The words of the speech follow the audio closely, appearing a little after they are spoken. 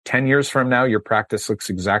10 years from now, your practice looks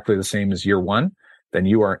exactly the same as year one, then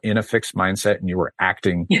you are in a fixed mindset and you are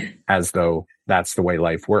acting as though that's the way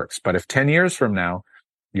life works. But if 10 years from now,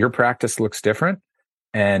 your practice looks different,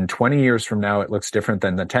 and 20 years from now, it looks different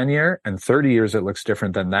than the 10 year, and 30 years, it looks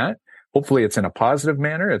different than that. Hopefully it's in a positive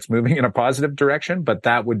manner. It's moving in a positive direction, but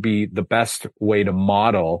that would be the best way to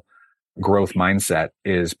model growth mindset,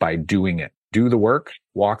 is by doing it. Do the work,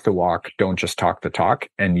 walk the walk, don't just talk the talk,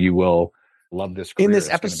 and you will love this career. In this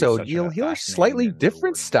episode, you'll hear a slightly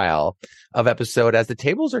different style of episode as the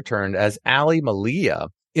tables are turned, as Ali Malia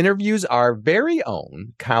interviews our very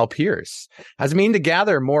own Kyle Pearce as a mean to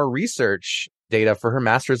gather more research data for her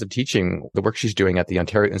Master's of Teaching, the work she's doing at the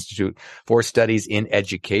Ontario Institute for Studies in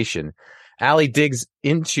Education. Ali digs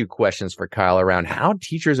into questions for Kyle around how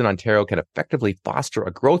teachers in Ontario can effectively foster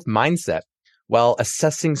a growth mindset while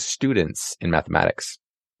assessing students in mathematics.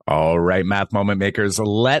 All right, Math Moment Makers,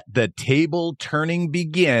 let the table turning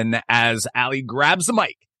begin as Ali grabs the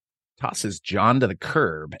mic, tosses John to the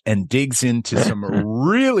curb, and digs into some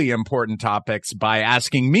really important topics by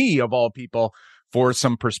asking me, of all people, for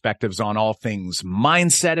some perspectives on all things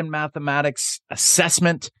mindset in mathematics,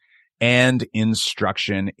 assessment, and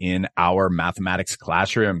instruction in our mathematics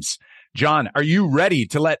classrooms. John, are you ready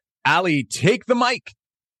to let Ali take the mic?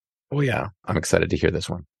 Oh, yeah. I'm excited to hear this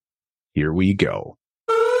one. Here we go.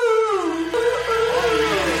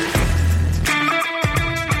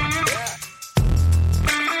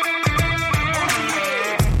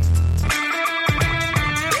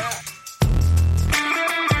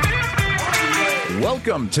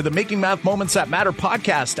 Welcome to the Making Math Moments That Matter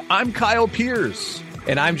podcast. I'm Kyle Pearce.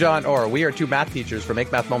 And I'm John Orr. We are two math teachers from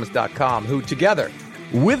MakeMathMoments.com who together,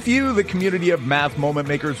 with you, the community of math moment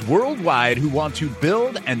makers worldwide who want to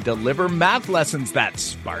build and deliver math lessons that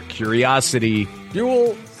spark curiosity,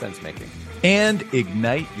 fuel sense making, and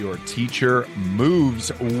ignite your teacher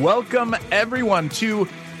moves. Welcome, everyone, to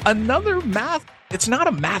another math. It's not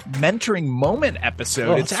a math mentoring moment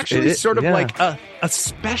episode. It's actually sort of like a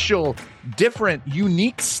special, different,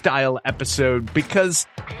 unique style episode, because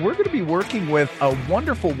we're going to be working with a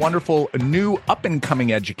wonderful, wonderful new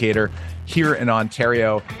up-and-coming educator here in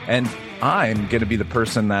Ontario. And I'm going to be the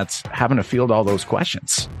person that's having to field all those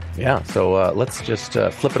questions. Yeah. So let's just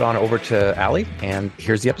flip it on over to Ali, and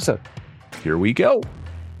here's the episode. Here we go.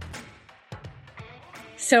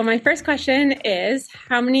 So my first question is,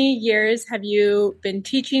 how many years have you been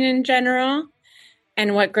teaching in general,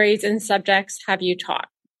 and what grades and subjects have you taught?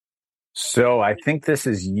 So I think this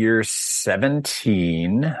is year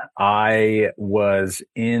 17. I was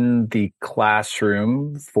in the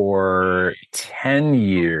classroom for 10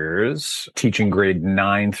 years, teaching grade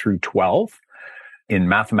 9 through 12 in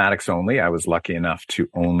mathematics only. I was lucky enough to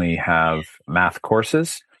only have math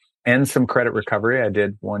courses and some credit recovery. I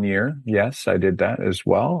did 1 year. Yes, I did that as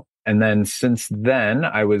well. And then since then,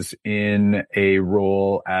 I was in a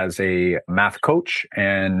role as a math coach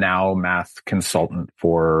and now math consultant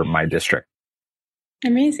for my district.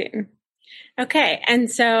 Amazing. Okay.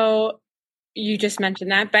 And so you just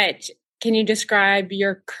mentioned that, but can you describe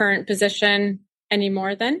your current position any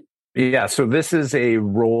more then? Yeah. So this is a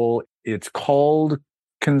role. It's called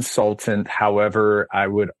consultant. However, I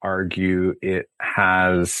would argue it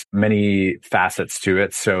has many facets to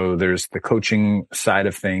it. So there's the coaching side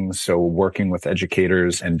of things. So working with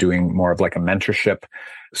educators and doing more of like a mentorship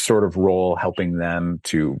sort of role, helping them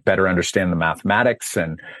to better understand the mathematics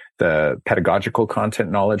and the pedagogical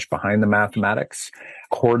content knowledge behind the mathematics,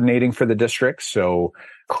 coordinating for the district. So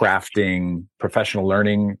crafting professional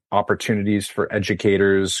learning opportunities for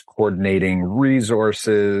educators, coordinating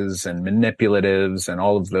resources and manipulatives and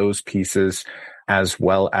all of those pieces, as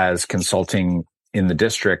well as consulting in the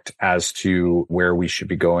district as to where we should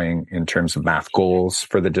be going in terms of math goals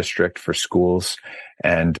for the district, for schools,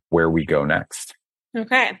 and where we go next.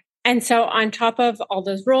 Okay. And so on top of all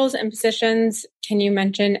those roles and positions, can you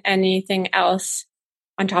mention anything else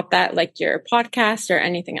on top of that, like your podcast or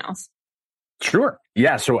anything else? Sure.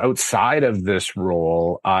 Yeah. So outside of this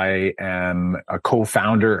role, I am a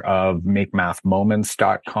co-founder of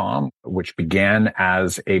MakeMathMoments.com, which began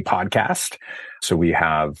as a podcast. So we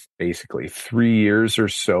have basically 3 years or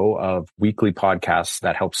so of weekly podcasts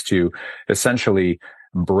that helps to essentially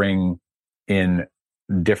bring in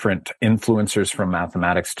different influencers from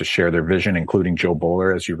mathematics to share their vision, including Jo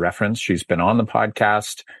Boaler, as you referenced. She's been on the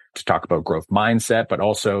podcast to talk about growth mindset, but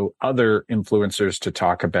also other influencers to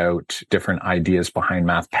talk about different ideas behind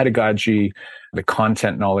math pedagogy, the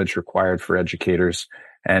content knowledge required for educators.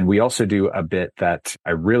 And we also do a bit that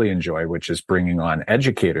I really enjoy, which is bringing on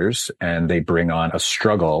educators, and they bring on a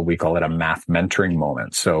struggle. We call it a math mentoring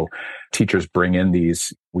moment. So teachers bring in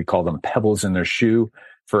these, we call them pebbles in their shoe,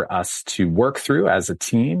 for us to work through as a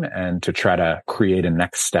team and to try to create a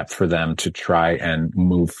next step for them to try and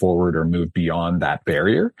move forward or move beyond that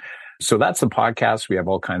barrier. So that's the podcast. We have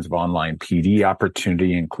all kinds of online PD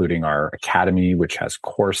opportunity, including our academy, which has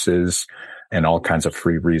courses and all kinds of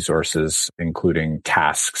free resources, including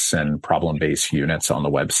tasks and problem-based units on the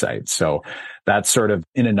website. So that's sort of,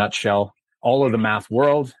 in a nutshell, all of the math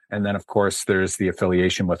world. And then, of course, there's the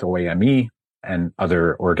affiliation with OAME and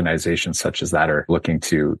other organizations such as that are looking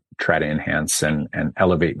to try to enhance and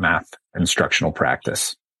elevate math instructional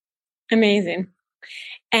practice. Amazing.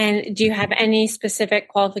 And do you have any specific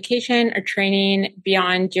qualification or training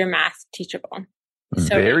beyond your math teachable?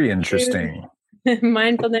 So very interesting.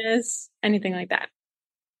 Mindfulness, anything like that?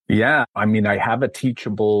 Yeah. I mean, I have a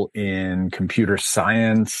teachable in computer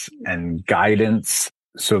science and guidance.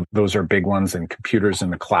 So those are big ones, and computers in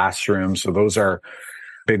the classroom. So those are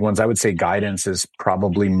big ones. I would say guidance is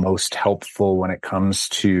probably most helpful when it comes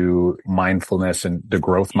to mindfulness and the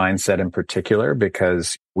growth mindset in particular,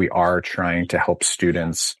 because we are trying to help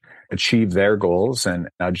students achieve their goals and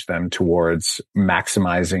nudge them towards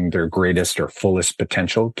maximizing their greatest or fullest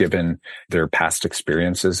potential given their past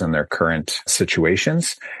experiences and their current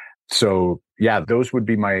situations. So yeah, those would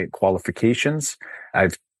be my qualifications.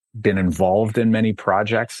 I've been involved in many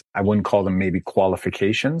projects. I wouldn't call them maybe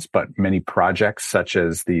qualifications, but many projects such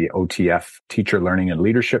as the OTF Teacher Learning and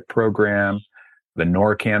Leadership Program, the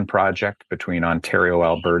NORCAN project between Ontario,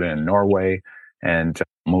 Alberta, and Norway, and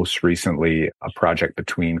most recently a project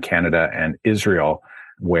between Canada and Israel,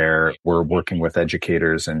 where we're working with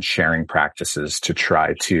educators and sharing practices to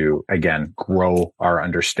try to, again, grow our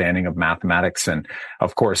understanding of mathematics. And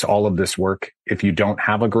of course, all of this work, if you don't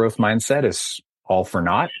have a growth mindset, is all for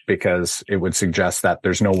naught, because it would suggest that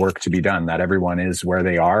there's no work to be done, that everyone is where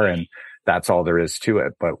they are and that's all there is to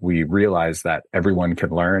it. But we realize that everyone can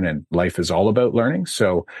learn and life is all about learning.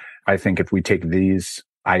 So I think if we take these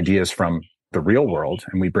ideas from the real world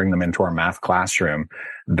and we bring them into our math classroom,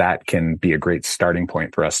 that can be a great starting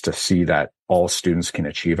point for us to see that all students can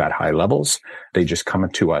achieve at high levels. They just come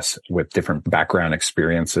to us with different background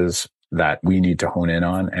experiences that we need to hone in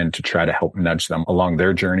on and to try to help nudge them along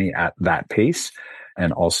their journey at that pace.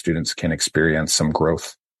 And all students can experience some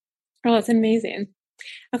growth. Oh, that's amazing.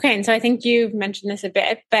 Okay. And so I think you've mentioned this a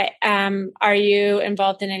bit, but are you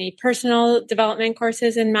involved in any personal development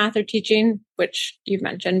courses in math or teaching, which you've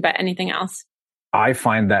mentioned, but anything else? I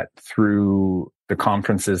find that through the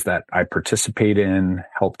conferences that I participate in,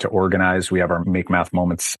 help to organize, we have our Make Math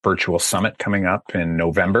Moments virtual summit coming up in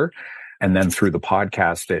November. And then through the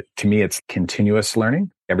podcast, to me, it's continuous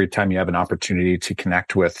learning. Every time you have an opportunity to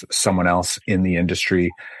connect with someone else in the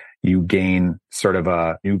industry, you gain sort of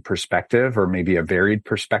a new perspective or maybe a varied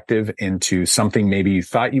perspective into something maybe you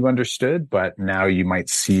thought you understood, but now you might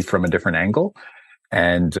see from a different angle.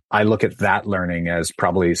 And I look at that learning as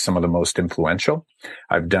probably some of the most influential.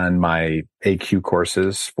 I've done my AQ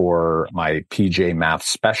courses for my PJ Math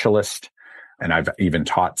Specialist, and I've even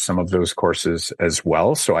taught some of those courses as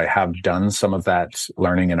well. So I have done some of that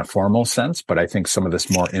learning in a formal sense, but I think some of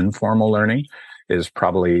this more informal learning is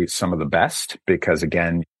probably some of the best, because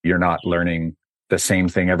again, you're not learning the same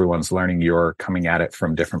thing everyone's learning. You're coming at it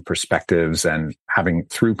from different perspectives, and having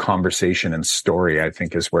through conversation and story, I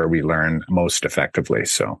think, is where we learn most effectively.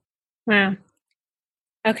 So. Wow.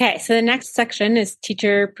 Okay. So the next section is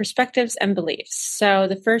teacher perspectives and beliefs. So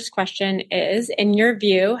the first question is, in your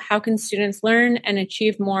view, how can students learn and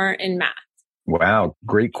achieve more in math? Wow.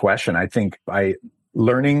 Great question. I think by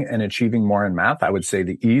learning and achieving more in math, I would say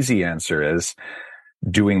the easy answer is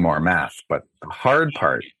doing more math. But the hard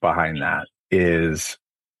part behind that is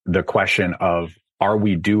the question of, are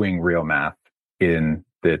we doing real math in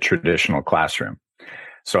the traditional classroom?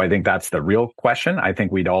 So I think that's the real question. I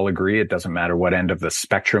think we'd all agree it doesn't matter what end of the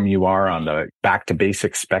spectrum you are, on the back to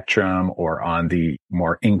basic spectrum or on the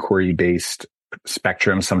more inquiry-based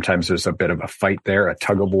spectrum. Sometimes there's a bit of a fight there, a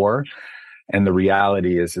tug of war. And the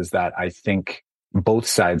reality is that I think both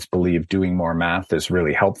sides believe doing more math is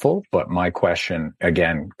really helpful. But my question,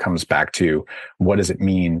 again, comes back to, what does it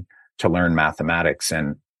mean to learn mathematics?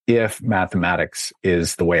 And if mathematics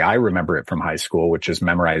is the way I remember it from high school, which is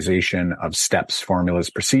memorization of steps, formulas,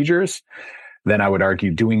 procedures, then I would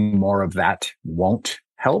argue doing more of that won't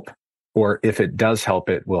help. Or if it does help,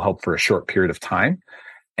 it will help for a short period of time.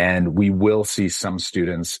 And we will see some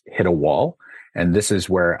students hit a wall. And this is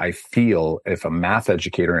where I feel if a math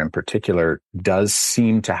educator in particular does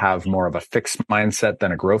seem to have more of a fixed mindset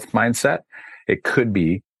than a growth mindset, it could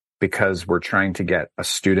be because we're trying to get a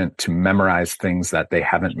student to memorize things that they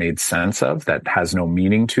haven't made sense of, that has no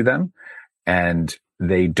meaning to them. And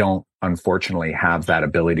they don't, unfortunately, have that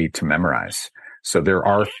ability to memorize. So there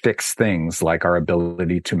are fixed things like our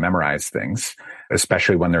ability to memorize things,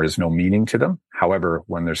 especially when there is no meaning to them. However,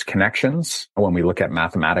 when there's connections, when we look at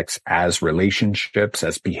mathematics as relationships,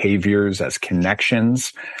 as behaviors, as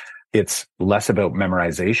connections, it's less about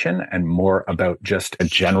memorization and more about just a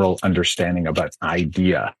general understanding of an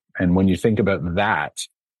idea. And when you think about that,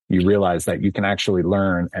 you realize that you can actually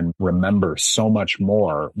learn and remember so much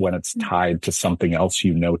more when it's tied to something else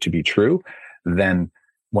you know to be true than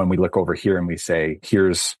when we look over here and we say,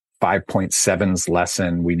 here's 5.7's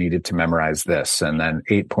lesson, we needed to memorize this. And then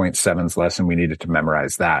 8.7's lesson, we needed to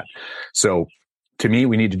memorize that. So to me,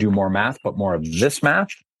 we need to do more math, but more of this math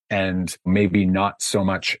and maybe not so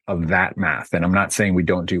much of that math. And I'm not saying we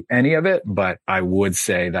don't do any of it, but I would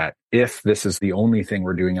say that if this is the only thing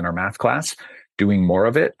we're doing in our math class, doing more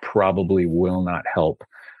of it probably will not help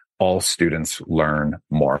all students learn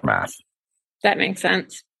more math. That makes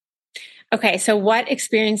sense. Okay, so what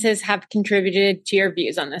experiences have contributed to your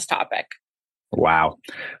views on this topic? Wow,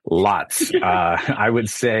 lots. I would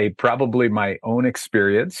say probably my own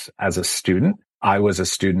experience as a student. I was a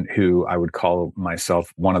student who I would call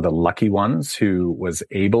myself one of the lucky ones who was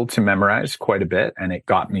able to memorize quite a bit. And it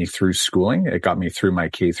got me through schooling. It got me through my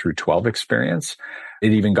K through 12 experience.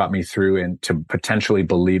 It even got me through into potentially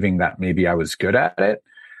believing that maybe I was good at it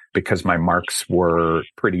because my marks were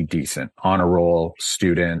pretty decent. Honor roll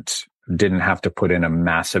student, didn't have to put in a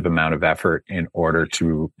massive amount of effort in order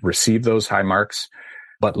to receive those high marks.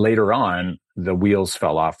 But later on, the wheels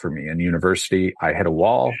fell off for me. In university, I hit a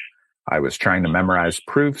wall. I was trying to memorize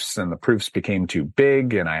proofs and the proofs became too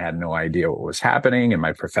big and I had no idea what was happening. And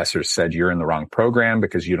my professors said, you're in the wrong program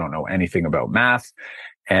because you don't know anything about math.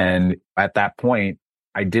 And at that point,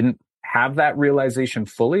 I didn't have that realization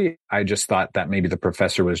fully. I just thought that maybe the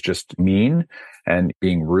professor was just mean and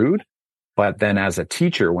being rude. But then as a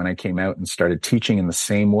teacher, when I came out and started teaching in the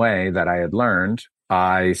same way that I had learned,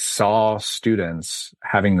 I saw students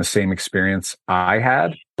having the same experience I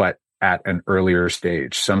had, but at an earlier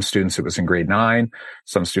stage. Some students, it was in grade 9.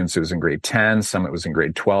 Some students, it was in grade 10. Some, it was in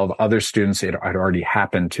grade 12. Other students, it had already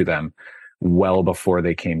happened to them well before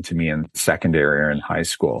they came to me in secondary or in high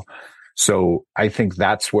school. So I think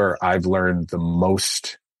that's where I've learned the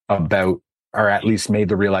most about, or at least made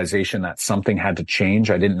the realization that something had to change.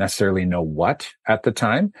 I didn't necessarily know what at the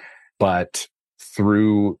time, but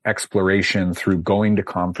through exploration, through going to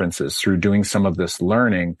conferences, through doing some of this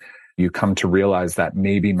learning, you come to realize that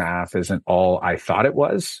maybe math isn't all I thought it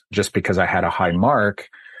was. Just because I had a high mark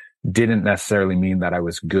didn't necessarily mean that I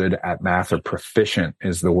was good at math, or proficient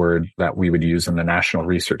is the word that we would use and the National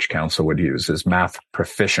Research Council would use, is math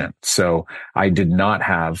proficient. So I did not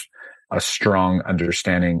have a strong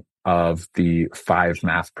understanding of the 5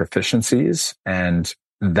 math proficiencies. And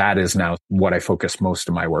that is now what I focus most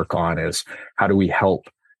of my work on, is how do we help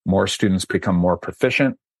more students become more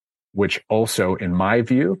proficient, which also, in my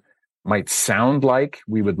view, might sound like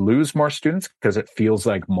we would lose more students because it feels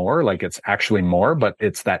like more, like it's actually more, but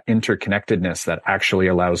it's that interconnectedness that actually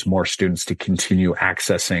allows more students to continue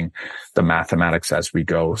accessing the mathematics as we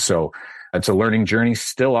go. So it's a learning journey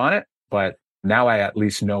still on it, but now I at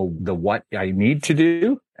least know the what I need to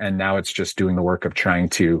do. And now it's just doing the work of trying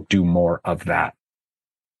to do more of that.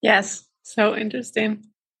 Yes. So interesting.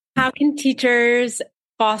 How can teachers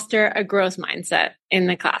foster a growth mindset in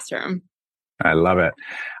the classroom? I love it.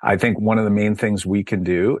 I think one of the main things we can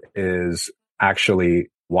do is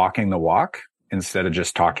actually walking the walk instead of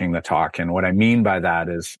just talking the talk. And what I mean by that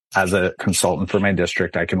is, as a consultant for my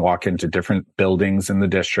district, I can walk into different buildings in the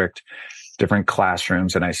district, different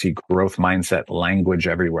classrooms, and I see growth mindset language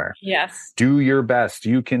everywhere. Yes. Do your best.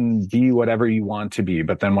 You can be whatever you want to be.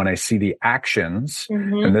 But then when I see the actions,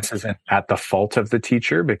 and this isn't at the fault of the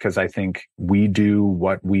teacher, because I think we do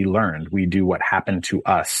what we learned. We do what happened to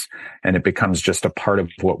us. And it becomes just a part of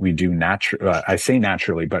what we do naturally. I say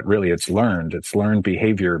naturally, but really it's learned. It's learned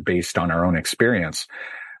behavior based on our own experience.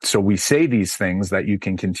 So we say these things that you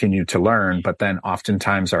can continue to learn, but then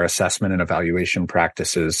oftentimes our assessment and evaluation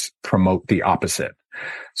practices promote the opposite.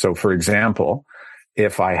 So for example,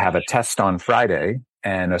 if I have a test on Friday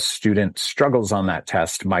and a student struggles on that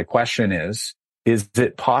test, my question is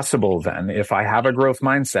it possible then, if I have a growth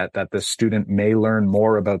mindset, that the student may learn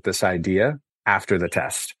more about this idea after the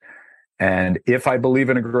test? And if I believe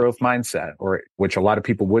in a growth mindset, or which a lot of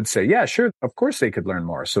people would say, yeah, sure, of course they could learn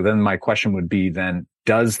more. So then my question would be then,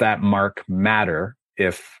 does that mark matter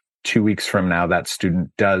if 2 weeks from now that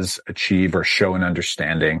student does achieve or show an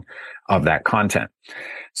understanding of that content?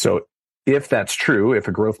 So if that's true, if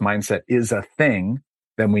a growth mindset is a thing,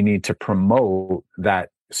 then we need to promote that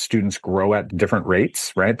students grow at different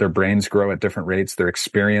rates, right? Their brains grow at different rates. Their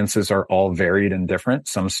experiences are all varied and different.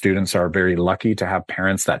 Some students are very lucky to have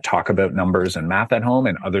parents that talk about numbers and math at home,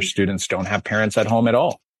 and other students don't have parents at home at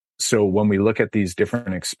all. So when we look at these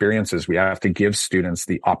different experiences, we have to give students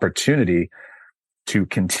the opportunity to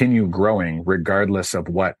continue growing regardless of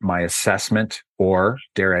what my assessment, or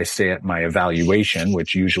dare I say it, my evaluation,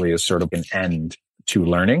 which usually is sort of an end to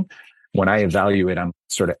learning. When I evaluate, I'm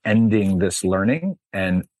sort of ending this learning,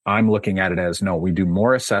 and I'm looking at it as, no, we do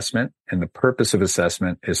more assessment, and the purpose of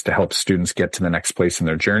assessment is to help students get to the next place in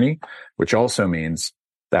their journey, which also means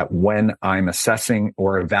that when I'm assessing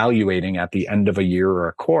or evaluating at the end of a year or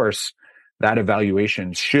a course, that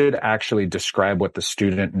evaluation should actually describe what the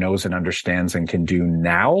student knows and understands and can do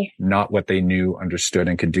now, not what they knew, understood,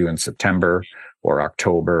 and could do in September or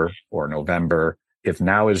October or November. If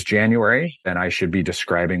now is January, then I should be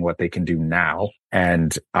describing what they can do now.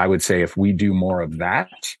 And I would say if we do more of that,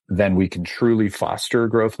 then we can truly foster a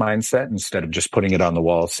growth mindset instead of just putting it on the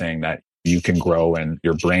wall saying that you can grow and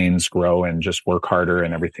your brains grow and just work harder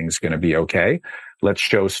and everything's going to be okay. Let's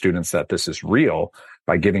show students that this is real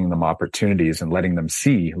by giving them opportunities and letting them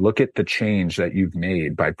see, look at the change that you've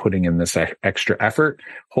made by putting in this extra effort.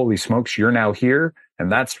 Holy smokes, you're now here.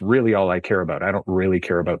 And that's really all I care about. I don't really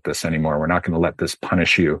care about this anymore. We're not going to let this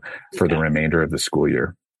punish you for the remainder of the school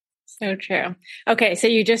year. So true. Okay. So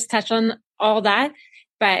you just touched on all that.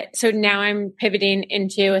 But so now I'm pivoting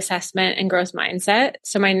into assessment and growth mindset.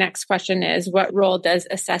 So my next question is, what role does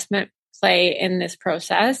assessment play in this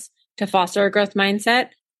process to foster a growth mindset?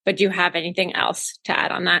 But do you have anything else to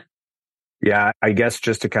add on that? Yeah, I guess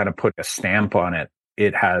just to kind of put a stamp on it,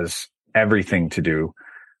 it has everything to do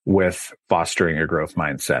with fostering a growth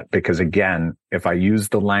mindset. Because again, if I use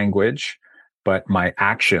the language, but my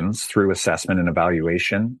actions through assessment and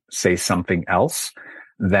evaluation say something else,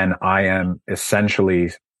 then I am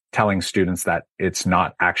essentially telling students that it's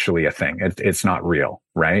not actually a thing. It's not real,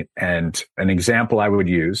 right? And an example I would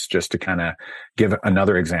use, just to kind of give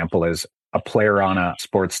another example, is a player on a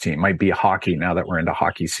sports team. Might be hockey now that we're into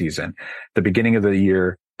hockey season. The beginning of the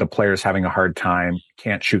year, the player's having a hard time,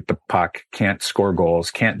 can't shoot the puck, can't score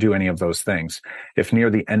goals, can't do any of those things. If near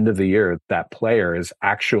the end of the year, that player is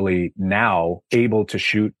actually now able to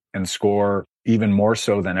shoot and score even more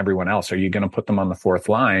so than everyone else, are you going to put them on the fourth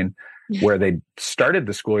line where they started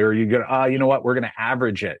the school year? Or you go, you know what? We're going to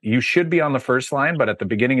average it. You should be on the first line, but at the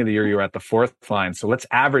beginning of the year, you're at the fourth line. So let's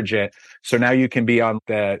average it. So now you can be on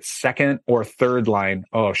the second or third line.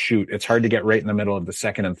 Oh, shoot. It's hard to get right in the middle of the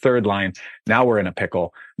second and third line. Now we're in a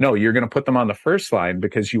pickle. No, you're going to put them on the first line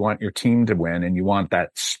because you want your team to win and you want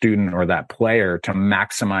that student or that player to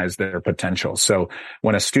maximize their potential. So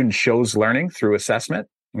when a student shows learning through assessment,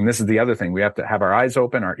 and this is the other thing, we have to have our eyes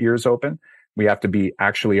open, our ears open. We have to be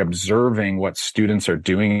actually observing what students are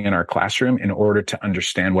doing in our classroom in order to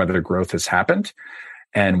understand whether growth has happened.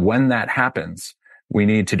 And when that happens, we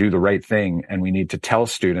need to do the right thing and we need to tell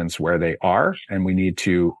students where they are, and we need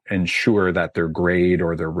to ensure that their grade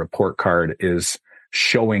or their report card is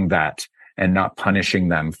showing that and not punishing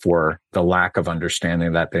them for the lack of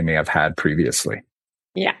understanding that they may have had previously.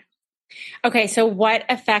 Yeah. Okay, so what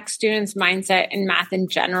affects students' mindset in math in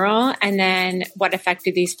general? And then what effect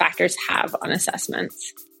do these factors have on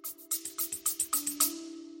assessments?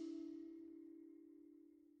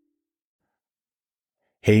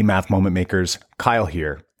 Hey, Math Moment Makers, Kyle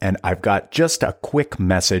here. And I've got just a quick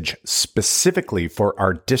message specifically for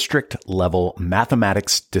our district level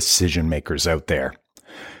mathematics decision makers out there.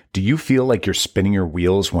 Do you feel like you're spinning your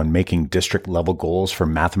wheels when making district level goals for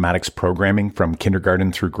mathematics programming from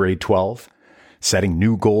kindergarten through grade 12? Setting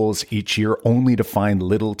new goals each year only to find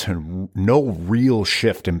little to no real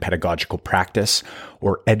shift in pedagogical practice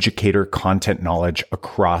or educator content knowledge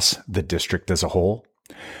across the district as a whole?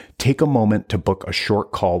 Take a moment to book a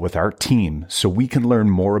short call with our team so we can learn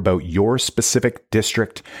more about your specific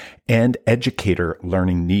district and educator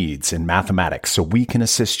learning needs in mathematics so we can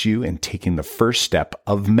assist you in taking the first step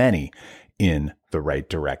of many in the right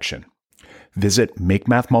direction. Visit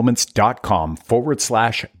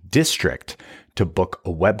makemathmoments.com/district to book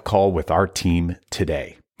a web call with our team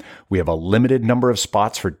today. We have a limited number of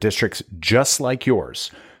spots for districts just like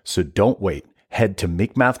yours, so don't wait. Head to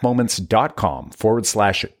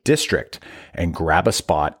makemathmoments.com/district and grab a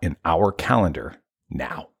spot in our calendar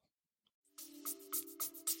now.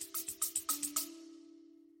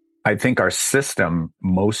 I think our system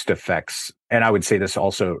most affects, and I would say this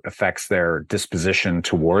also affects their disposition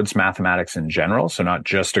towards mathematics in general. So not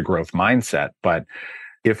just a growth mindset, but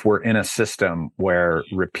if we're in a system where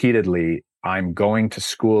repeatedly I'm going to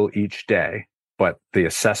school each day, but the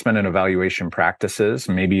assessment and evaluation practices,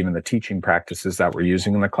 maybe even the teaching practices that we're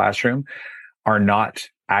using in the classroom, are not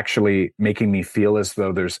actually making me feel as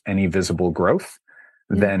though there's any visible growth,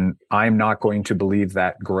 then I'm not going to believe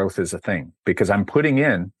that growth is a thing, because I'm putting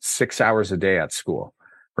in 6 hours a day at school,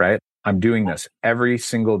 right? I'm doing this every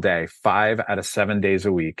single day, 5 out of 7 days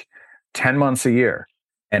a week, 10 months a year,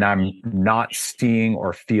 and I'm not seeing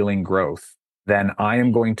or feeling growth. Then I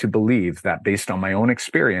am going to believe that, based on my own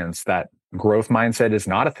experience, that growth mindset is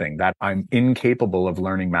not a thing, that I'm incapable of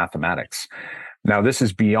learning mathematics. Now, this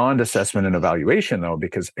is beyond assessment and evaluation, though,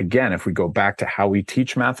 because again, if we go back to how we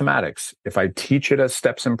teach mathematics, if I teach it as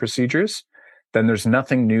steps and procedures, then there's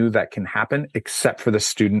nothing new that can happen except for the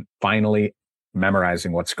student finally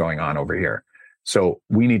memorizing what's going on over here. So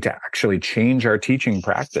we need to actually change our teaching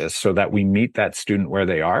practice so that we meet that student where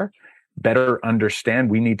they are, better understand.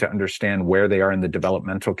 We need to understand where they are in the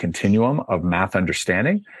developmental continuum of math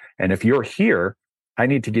understanding. And if you're here, I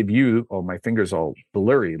need to give you, oh, my finger's all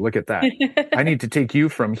blurry. Look at that. I need to take you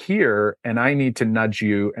from here, and I need to nudge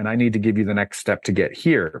you, and I need to give you the next step to get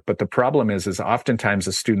here. But the problem is oftentimes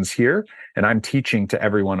the student's here and I'm teaching to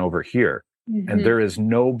everyone over here. And there is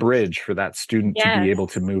no bridge for that student to be able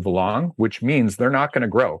to move along, which means they're not going to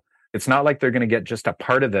grow. It's not like they're going to get just a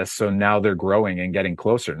part of this, so now they're growing and getting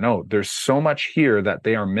closer. No, there's so much here that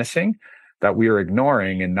they are missing, that we are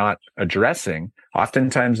ignoring and not addressing.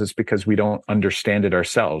 Oftentimes it's because we don't understand it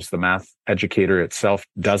ourselves. The math educator itself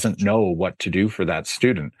doesn't know what to do for that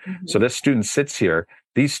student. So this student sits here,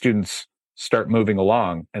 these students start moving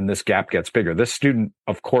along, and this gap gets bigger. This student,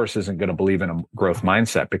 of course, isn't going to believe in a growth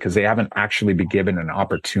mindset because they haven't actually been given an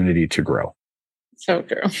opportunity to grow. So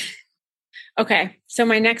true. Okay, so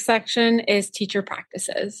my next section is teacher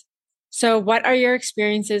practices. So what are your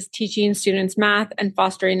experiences teaching students math and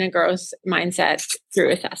fostering a growth mindset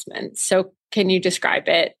through assessment? So can you describe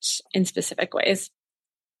it in specific ways?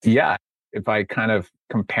 Yeah. If I kind of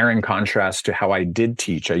compare and contrast to how I did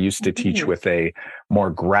teach, I used to teach with a more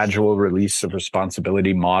gradual release of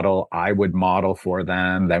responsibility model. I would model for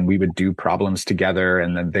them, then we would do problems together,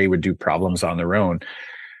 and then they would do problems on their own.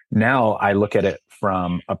 Now I look at it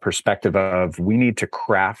from a perspective of, we need to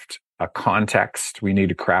craft a context. We need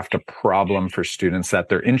to craft a problem for students that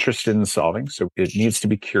they're interested in solving. So it needs to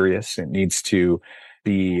be curious. It needs to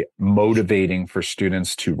be motivating for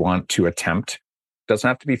students to want to attempt. It doesn't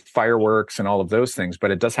have to be fireworks and all of those things,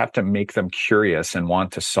 but it does have to make them curious and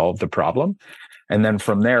want to solve the problem. And then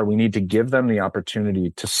from there, we need to give them the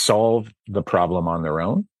opportunity to solve the problem on their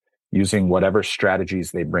own, using whatever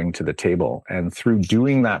strategies they bring to the table. And through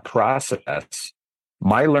doing that process,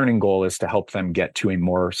 my learning goal is to help them get to a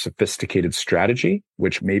more sophisticated strategy,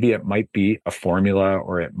 which maybe it might be a formula,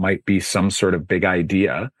 or it might be some sort of big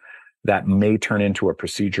idea that may turn into a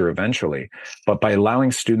procedure eventually. But by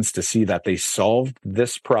allowing students to see that they solved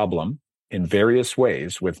this problem in various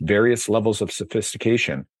ways with various levels of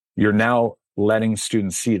sophistication, you're now letting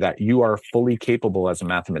students see that you are fully capable as a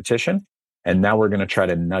mathematician. And now we're going to try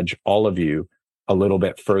to nudge all of you a little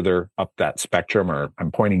bit further up that spectrum, or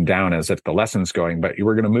I'm pointing down as if the lesson's going, but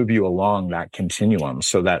we're going to move you along that continuum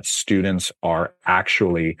so that students are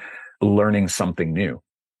actually learning something new.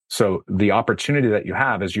 So the opportunity that you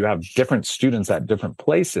have is you have different students at different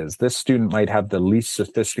places. This student might have the least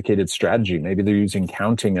sophisticated strategy. Maybe they're using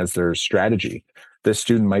counting as their strategy. This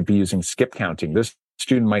student might be using skip counting. This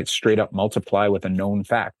student might straight up multiply with a known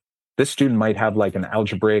fact. This student might have like an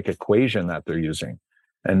algebraic equation that they're using.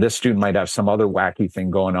 And this student might have some other wacky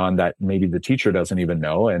thing going on that maybe the teacher doesn't even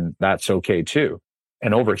know, and that's okay too.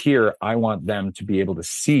 And over here, I want them to be able to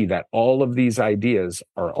see that all of these ideas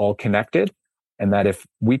are all connected, and that if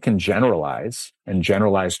we can generalize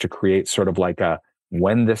to create sort of like a,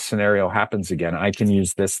 when this scenario happens again, I can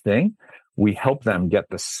use this thing. We help them get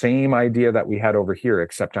the same idea that we had over here,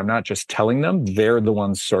 except I'm not just telling them, they're the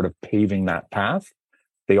ones sort of paving that path.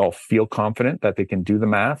 They all feel confident that they can do the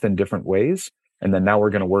math in different ways. And then now we're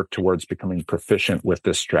going to work towards becoming proficient with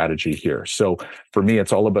this strategy here. So for me,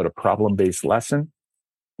 it's all about a problem-based lesson.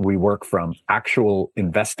 We work from actual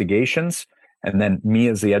investigations, and then me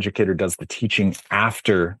as the educator does the teaching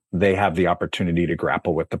after they have the opportunity to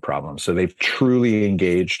grapple with the problem. So they've truly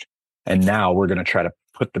engaged. And now we're going to try to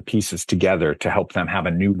put the pieces together to help them have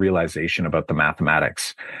a new realization about the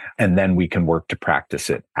mathematics. And then we can work to practice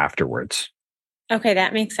it afterwards. Okay,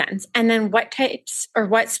 that makes sense. And then what types or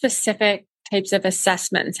what specific types of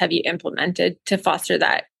assessments have you implemented to foster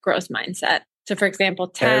that growth mindset? So for example,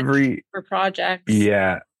 tests or projects.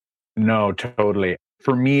 Yeah, no, totally.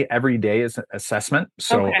 For me, every day is an assessment.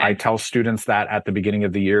 So I tell students that at the beginning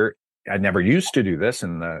of the year. I never used to do this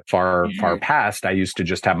in the far past. I used to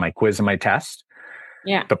just have my quiz and my test.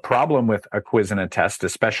 Yeah. The problem with a quiz and a test,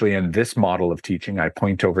 especially in this model of teaching, I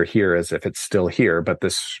point over here as if it's still here, but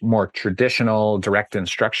this more traditional direct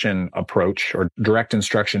instruction approach or direct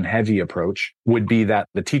instruction heavy approach would be that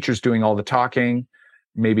the teacher's doing all the talking,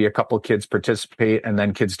 maybe a couple kids participate, and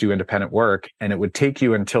then kids do independent work. And it would take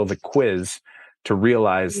you until the quiz to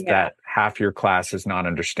realize that half your class is not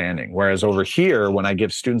understanding. Whereas over here, when I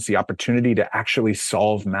give students the opportunity to actually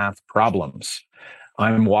solve math problems,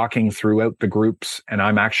 I'm walking throughout the groups and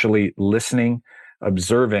I'm actually listening,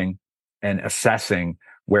 observing, and assessing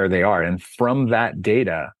where they are. And from that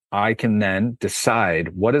data, I can then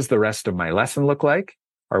decide, what does the rest of my lesson look like?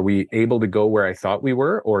 Are we able to go where I thought we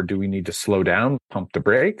were? Or do we need to slow down, pump the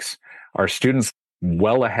brakes? Are students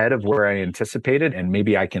well ahead of where I anticipated? And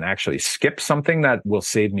maybe I can actually skip something that will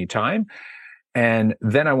save me time. And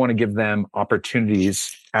then I want to give them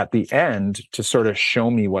opportunities at the end to sort of show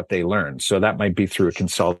me what they learned. So that might be through a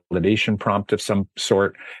consolidation prompt of some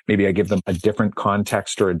sort. Maybe I give them a different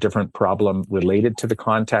context or a different problem related to the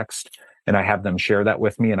context, and I have them share that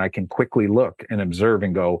with me, and I can quickly look and observe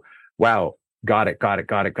and go, wow, got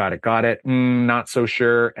it. Not so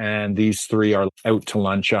sure. And these three are out to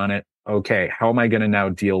lunch on it. Okay, how am I going to now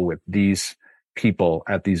deal with these people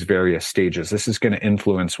at these various stages? This is going to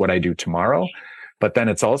influence what I do tomorrow. But then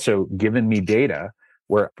it's also given me data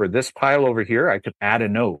where for this pile over here, I could add a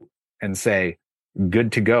note and say,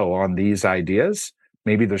 good to go on these ideas.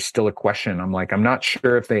 Maybe there's still a question. I'm like, I'm not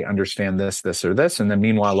sure if they understand this, this, or this. And then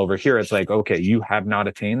meanwhile, over here, it's like, okay, you have not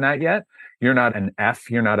attained that yet. You're not an F.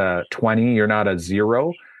 You're not a 20. You're not a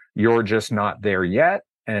 0. You're just not there yet.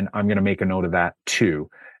 And I'm going to make a note of that too.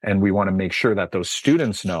 And we want to make sure that those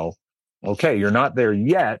students know, okay, you're not there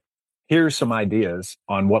yet. Here's some ideas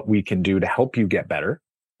on what we can do to help you get better.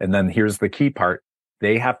 And then here's the key part.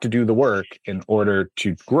 They have to do the work in order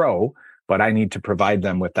to grow, but I need to provide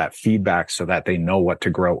them with that feedback so that they know what to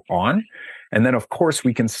grow on. And then, of course,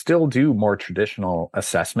 we can still do more traditional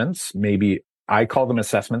assessments. Maybe I call them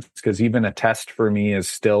assessments because even a test for me is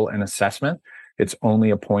still an assessment. It's only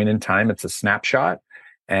a point in time. It's a snapshot.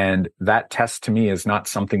 And that test to me is not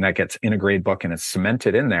something that gets in a grade book and is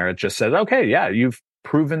cemented in there. It just says, okay, yeah, you've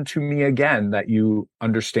proven to me again that you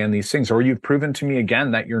understand these things, or you've proven to me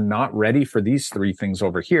again that you're not ready for these three things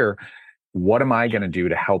over here. What am I going to do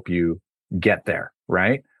to help you get there?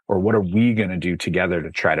 Right? Or what are we going to do together to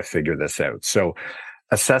try to figure this out? So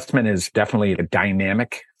assessment is definitely a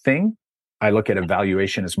dynamic thing. I look at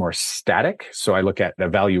evaluation as more static. So I look at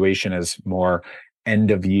evaluation as more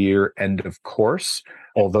end of year, end of course.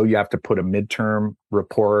 Although you have to put a midterm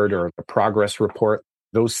report or a progress report,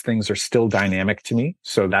 those things are still dynamic to me.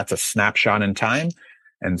 So that's a snapshot in time,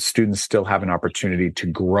 and students still have an opportunity to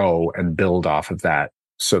grow and build off of that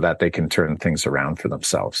so that they can turn things around for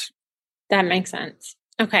themselves. That makes sense.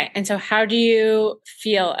 Okay. And so how do you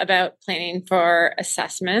feel about planning for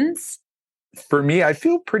assessments? For me, I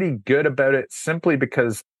feel pretty good about it simply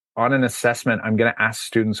because on an assessment, I'm going to ask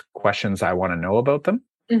students questions I want to know about them.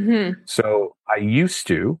 Mm-hmm. So I used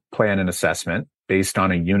to plan an assessment based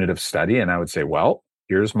on a unit of study, and I would say, well,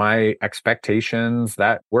 here's my expectations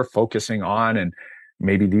that we're focusing on, and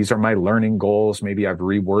maybe these are my learning goals. Maybe I've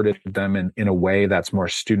reworded them in a way that's more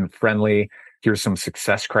student friendly. Here's some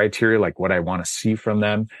success criteria, like what I want to see from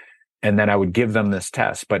them. And then I would give them this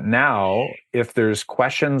test. But now, if there's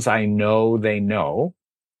questions I know they know,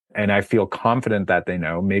 and I feel confident that they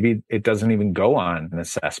know, maybe it doesn't even go on an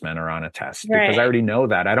assessment or on a test because I already know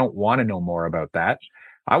that. I don't want to know more about that.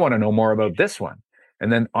 I want to know more about this one.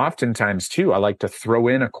 And then oftentimes too, I like to throw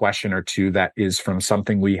in a question or two that is from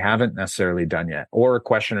something we haven't necessarily done yet, or a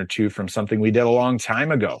question or two from something we did a long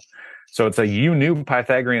time ago. So it's you knew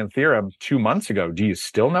Pythagorean theorem 2 months ago. Do you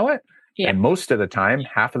still know it? Yeah. And most of the time,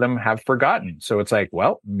 half of them have forgotten. So it's like,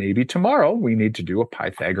 well, maybe tomorrow we need to do a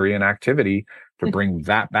Pythagorean activity to bring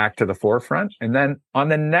that back to the forefront. And then on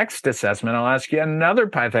the next assessment, I'll ask you another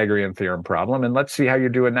Pythagorean theorem problem, and let's see how you're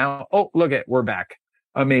doing now. Oh, look at, we're back.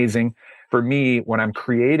 Amazing. For me, when I'm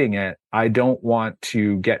creating it, I don't want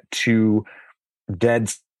to get too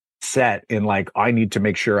dead set in like, I need to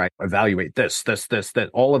make sure I evaluate this,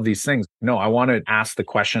 all of these things. No, I want to ask the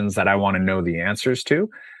questions that I want to know the answers to.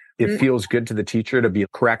 It feels good to the teacher to be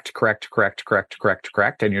correct.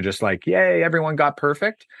 And you're just like, yay, everyone got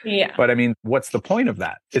perfect. Yeah. But I mean, what's the point of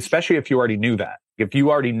that? Especially if you already knew that. If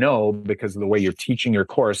you already know, because of the way you're teaching your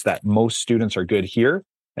course, that most students are good here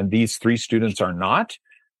and these 3 students are not,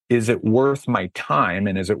 is it worth my time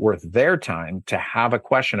and is it worth their time to have a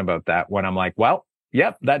question about that when I'm like, well,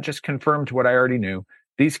 yep, that just confirmed what I already knew.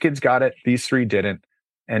 These kids got it. These 3 didn't.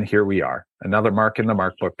 And here we are. Another mark in the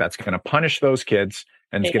mark book that's going to punish those kids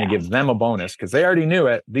and it's going to give them a bonus because they already knew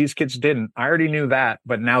it. These kids didn't. I already knew that,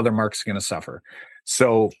 but now their mark's going to suffer.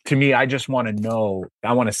 So to me, I just want to know,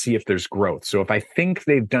 I want to see if there's growth. So if I think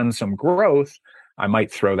they've done some growth, I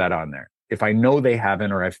might throw that on there. If I know they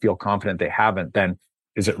haven't, or I feel confident they haven't, then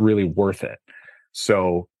is it really worth it?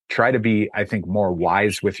 So try to be, I think, more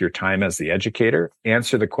wise with your time as the educator.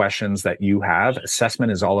 Answer the questions that you have.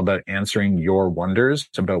 Assessment is all about answering your wonders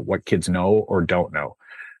about what kids know or don't know,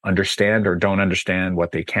 understand or don't understand,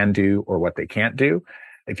 what they can do or what they can't do.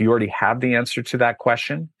 If you already have the answer to that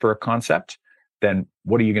question for a concept, then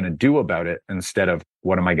what are you going to do about it instead of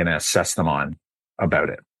what am I going to assess them on about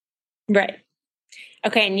it? Right.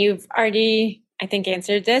 Okay. And you've already, I think,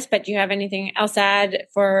 answered this, but do you have anything else to add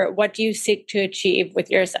for what do you seek to achieve with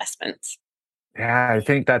your assessments? Yeah, I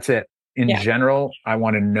think that's it. In general, I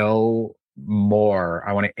want to know more.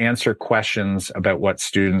 I want to answer questions about what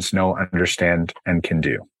students know, understand, and can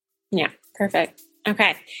do. Yeah, perfect.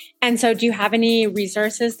 Okay. And so do you have any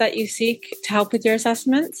resources that you seek to help with your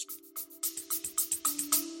assessments?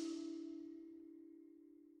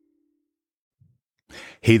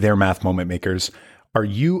 Hey there, Math Moment Makers. Are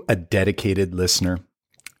you a dedicated listener?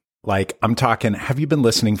 Like, I'm talking, have you been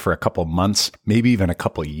listening for a couple months, maybe even a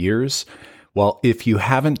couple years? Well, if you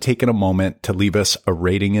haven't taken a moment to leave us a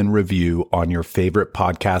rating and review on your favorite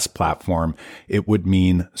podcast platform, it would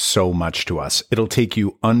mean so much to us. It'll take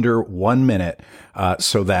you under 1 minute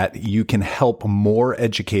so that you can help more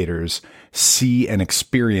educators see and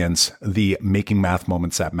experience the Making Math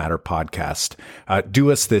Moments That Matter podcast.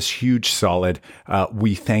 Do us this huge solid.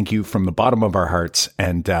 We thank you from the bottom of our hearts.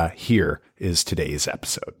 And here is today's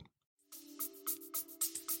episode.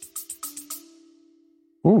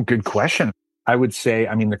 Ooh, good question. I would say,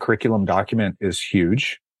 the curriculum document is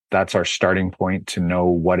huge. That's our starting point to know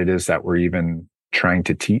what it is that we're even trying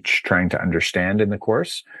to teach, trying to understand in the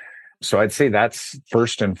course. So I'd say that's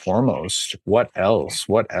first and foremost. What else?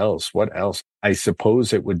 I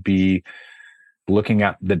suppose it would be looking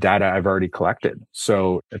at the data I've already collected.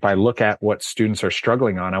 So if I look at what students are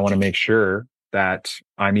struggling on, I want to make sure that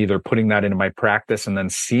I'm either putting that into my practice and then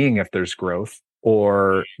seeing if there's growth,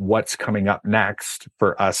 or what's coming up next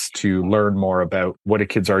for us to learn more about. What do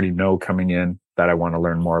kids already know coming in that I want to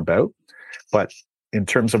learn more about? But in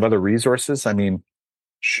terms of other resources, I don't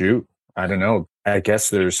know. I guess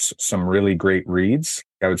there's some really great reads.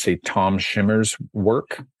 I would say Tom Schimmer's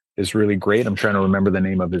work is really great. I'm trying to remember the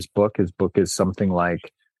name of his book. His book is something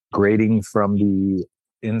like Grading from the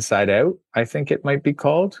Inside Out. I think it might be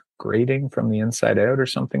called Grading from the Inside Out or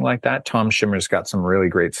something like that. Tom Schimmer's got some really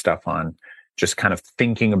great stuff on just kind of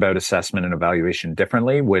thinking about assessment and evaluation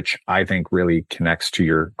differently, which I think really connects to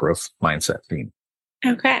your growth mindset theme.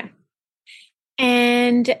 Okay.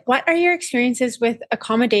 And what are your experiences with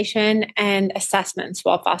accommodation and assessments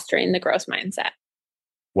while fostering the growth mindset?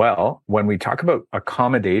 Well, when we talk about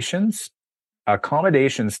accommodations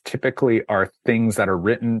typically are things that are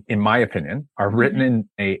written, in my opinion, written in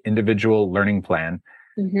an individual learning plan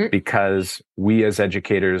because we as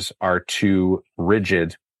educators are too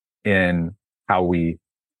rigid in how we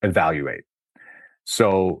evaluate.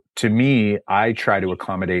 So to me, I try to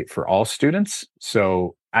accommodate for all students.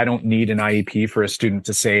 So I don't need an IEP for a student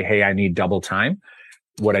to say, hey, I need double time.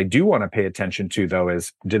 What I do want to pay attention to, though,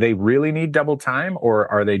 is do they really need double time, or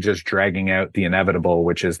are they just dragging out the inevitable,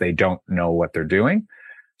 which is they don't know what they're doing?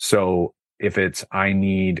 So if it's, I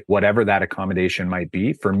need whatever that accommodation might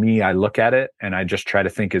be, for me, I look at it and I just try to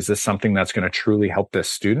think, is this something that's going to truly help this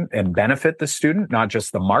student and benefit the student, not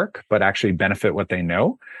just the mark, but actually benefit what they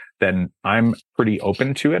know? Then I'm pretty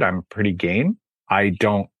open to it. I'm pretty game. I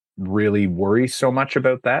don't really worry so much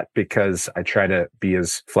about that because I try to be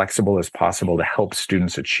as flexible as possible to help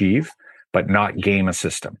students achieve, but not game a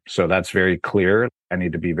system. So that's very clear. I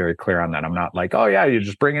need to be very clear on that. I'm not like, oh yeah, you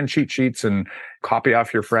just bring in cheat sheets and copy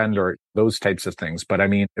off your friend or those types of things. But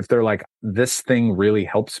if they're like, this thing really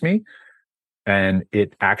helps me and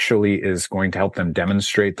it actually is going to help them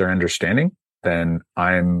demonstrate their understanding, then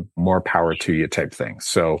I'm more power to you type thing.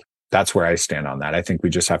 So that's where I stand on that. I think we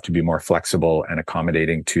just have to be more flexible and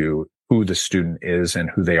accommodating to who the student is and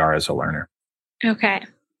who they are as a learner. Okay.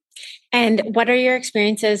 And what are your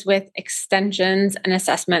experiences with extensions and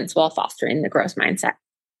assessments while fostering the growth mindset?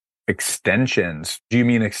 Extensions. Do you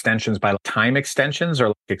mean extensions by time extensions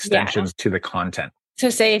or extensions to the content? So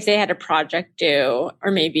say if they had a project due,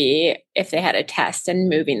 or maybe if they had a test and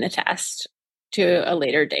moving the test to a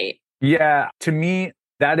later date. Yeah, to me,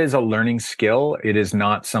 that is a learning skill. It is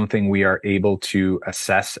not something we are able to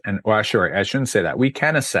assess. I shouldn't say that. We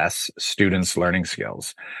can assess students' learning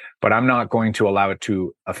skills, but I'm not going to allow it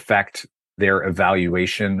to affect their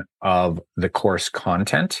evaluation of the course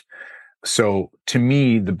content. So to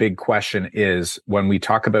me, the big question is when we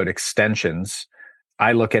talk about extensions,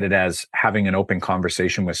 I look at it as having an open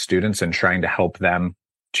conversation with students and trying to help them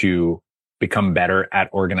to become better at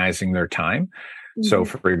organizing their time. Mm-hmm. So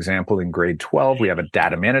for example, in grade 12, we have a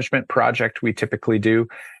data management project we typically do,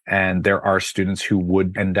 and there are students who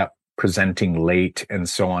would end up presenting late and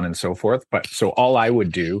so on and so forth. But so all I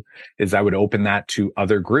would do is I would open that to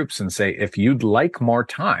other groups and say, if you'd like more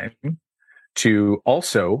time to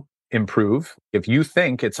also improve, if you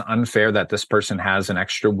think it's unfair that this person has an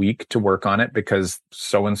extra week to work on it because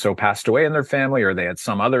so-and-so passed away in their family or they had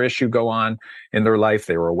some other issue go on in their life,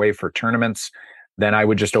 they were away for tournaments, then I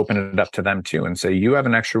would just open it up to them too and say, you have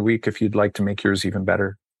an extra week if you'd like to make yours even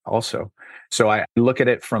better also. So I look at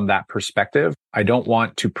it from that perspective. I don't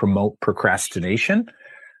want to promote procrastination,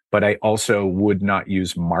 but I also would not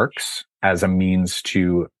use marks as a means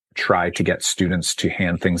to try to get students to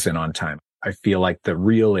hand things in on time. I feel like the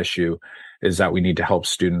real issue is that we need to help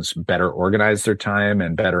students better organize their time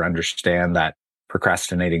and better understand that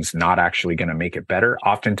procrastinating is not actually going to make it better.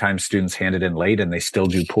 Oftentimes students hand it in late and they still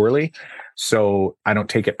do poorly. So I don't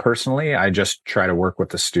take it personally. I just try to work with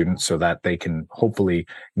the students so that they can hopefully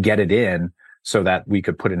get it in so that we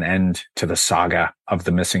could put an end to the saga of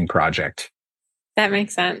the missing project. That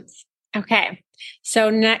makes sense. Okay. So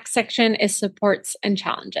next section is supports and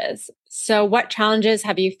challenges. So what challenges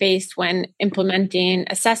have you faced when implementing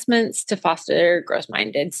assessments to foster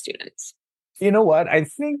growth-minded students? You know what? I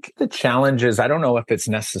think the challenges, I don't know if it's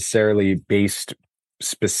necessarily based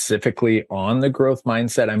specifically on the growth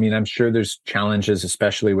mindset. I mean, I'm sure there's challenges,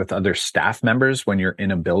 especially with other staff members when you're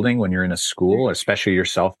in a building, when you're in a school, especially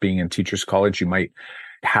yourself being in teachers college, you might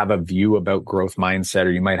have a view about growth mindset,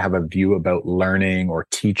 or you might have a view about learning or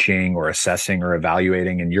teaching or assessing or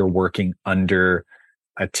evaluating, and you're working under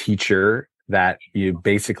a teacher that you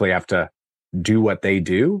basically have to do what they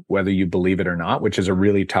do, whether you believe it or not, which is a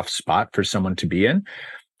really tough spot for someone to be in.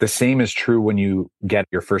 The same is true when you get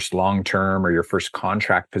your first long-term or your first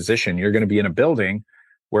contract position. You're going to be in a building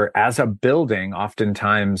where, as a building,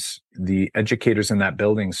 oftentimes the educators in that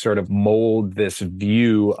building sort of mold this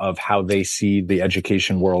view of how they see the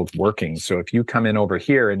education world working. So if you come in over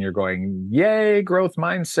here and you're going, yay, growth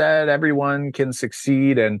mindset, everyone can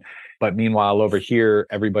succeed. But meanwhile, over here,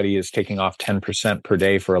 everybody is taking off 10% per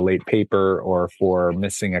day for a late paper or for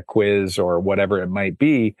missing a quiz or whatever it might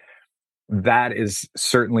be. That is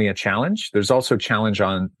certainly a challenge. There's also a challenge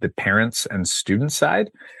on the parents and student side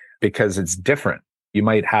because it's different. You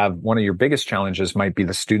might have one of your biggest challenges might be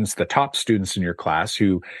the students, the top students in your class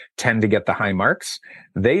who tend to get the high marks.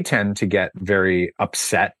 They tend to get very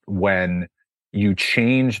upset when you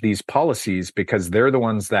change these policies because they're the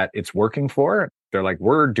ones that it's working for. They're like,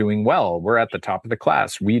 we're doing well. We're at the top of the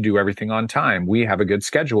class. We do everything on time. We have a good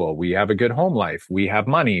schedule. We have a good home life. We have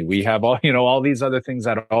money. We have all these other things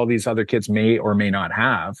that all these other kids may or may not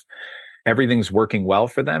have. Everything's working well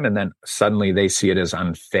for them. And then suddenly they see it as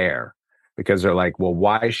unfair because they're like, well,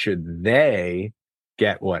 why should they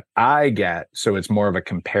get what I get? So it's more of a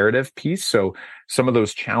comparative piece. So some of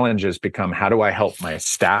those challenges become, how do I help my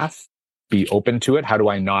staff be open to it? How do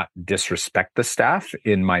I not disrespect the staff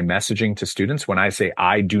in my messaging to students when I say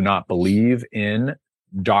I do not believe in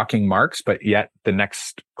docking marks, but yet the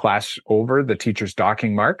next class over, the teacher's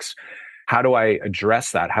docking marks? How do I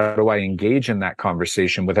address that? How do I engage in that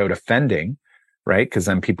conversation without offending, right? Because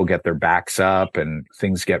then people get their backs up and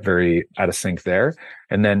things get very out of sync there.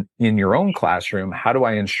 And then in your own classroom, how do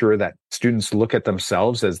I ensure that students look at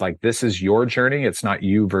themselves as like, this is your journey, it's not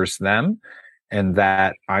you versus them, and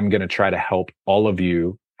that I'm going to try to help all of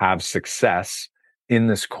you have success in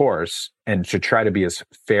this course and to try to be as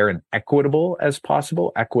fair and equitable as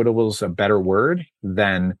possible. Equitable is a better word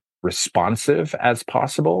than responsive as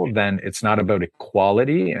possible. Then it's not about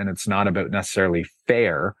equality and it's not about necessarily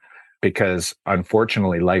fair, because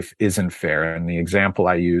unfortunately life isn't fair. And the example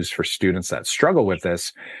I use for students that struggle with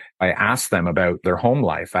this, I ask them about their home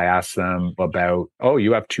life. I ask them about, oh,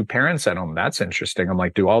 you have two parents at home. That's interesting. I'm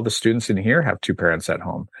like, do all the students in here have two parents at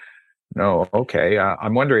home? No. Okay.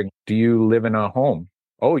 I'm wondering, do you live in a home?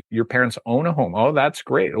 Oh, your parents own a home. Oh, that's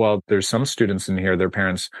great. Well, there's some students in here, their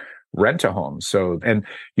parents rent a home. So, and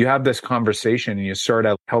you have this conversation and you sort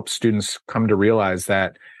of help students come to realize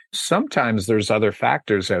that sometimes there's other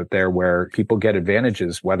factors out there where people get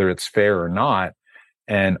advantages, whether it's fair or not.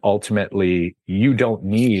 And ultimately, you don't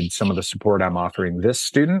need some of the support I'm offering this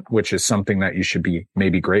student, which is something that you should be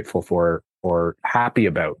maybe grateful for or happy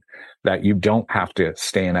about, that you don't have to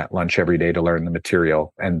stay in at lunch every day to learn the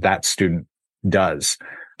material. And that student does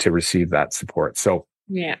to receive that support. So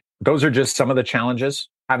yeah, those are just some of the challenges.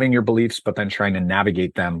 having your beliefs, but then trying to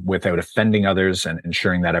navigate them without offending others and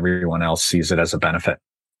ensuring that everyone else sees it as a benefit.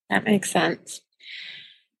 That makes sense.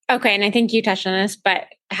 Okay. And I think you touched on this, but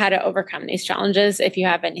how to overcome these challenges, if you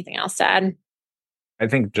have anything else to add. I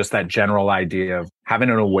think just that general idea of having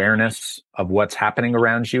an awareness of what's happening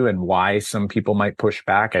around you and why some people might push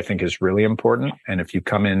back, I think is really important. And if you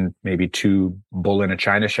come in maybe too bull in a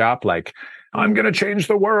china shop, like, I'm going to change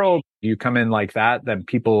the world, you come in like that, then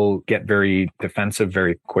people get very defensive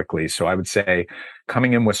very quickly. So I would say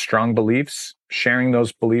coming in with strong beliefs, sharing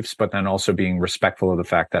those beliefs, but then also being respectful of the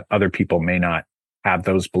fact that other people may not have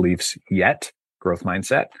those beliefs yet, growth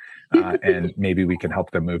mindset, and maybe we can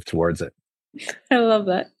help them move towards it. I love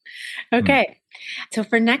that. Okay. So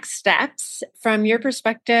for next steps, from your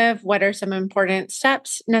perspective, what are some important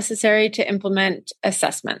steps necessary to implement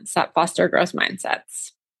assessments that foster growth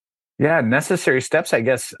mindsets? Yeah, necessary steps, I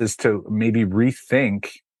guess, is to maybe rethink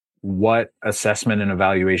what assessment and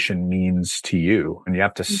evaluation means to you. And you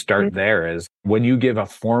have to start there as when you give a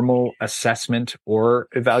formal assessment or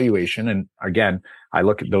evaluation. And again, I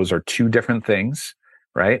look at those are two different things,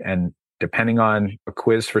 right? And depending on a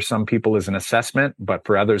quiz for some people is an assessment, but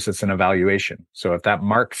for others, it's an evaluation. So if that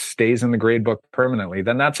mark stays in the grade book permanently,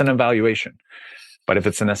 then that's an evaluation. But if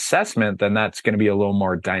it's an assessment, then that's going to be a little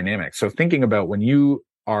more dynamic. So thinking about when you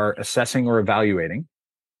are assessing or evaluating,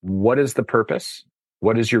 what is the purpose?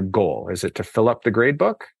 What is your goal? Is it to fill up the grade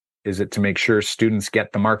book? Is it to make sure students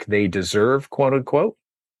get the mark they deserve, quote unquote?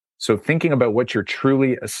 So thinking about what you're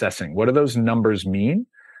truly assessing, what do those numbers mean?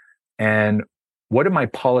 And what do my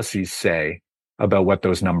policies say about what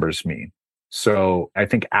those numbers mean? So I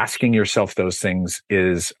think asking yourself those things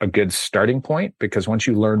is a good starting point, because once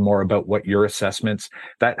you learn more about what your assessments,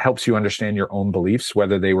 that helps you understand your own beliefs,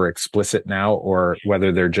 whether they were explicit now or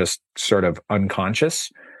whether they're just sort of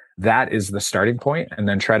unconscious. That is the starting point. And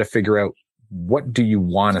then try to figure out, what do you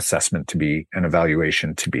want assessment to be and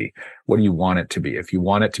evaluation to be? What do you want it to be? If you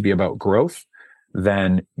want it to be about growth,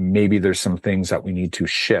 then maybe there's some things that we need to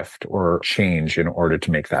shift or change in order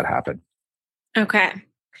to make that happen. Okay.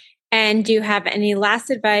 And do you have any last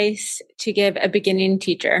advice to give a beginning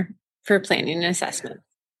teacher for planning an assessment?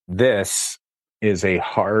 This is a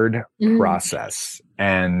hard process.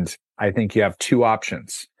 And I think you have two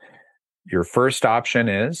options. Your first option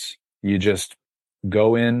is you just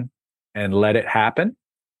go in and let it happen,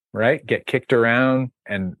 right? Get kicked around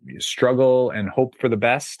and struggle and hope for the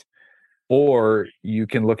best. Or you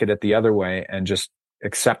can look at it the other way and just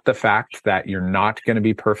accept the fact that you're not going to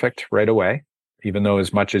be perfect right away. Even though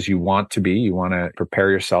as much as you want to be, you want to prepare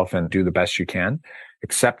yourself and do the best you can.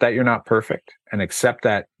 Accept that you're not perfect, and accept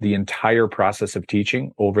that the entire process of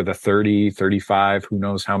teaching over the 30, 35, who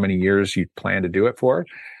knows how many years you plan to do it for,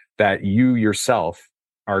 that you yourself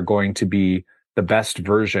are going to be the best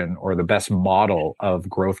version or the best model of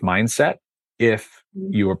growth mindset. If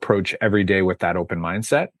you approach every day with that open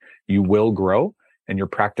mindset, you will grow and your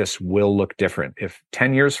practice will look different. If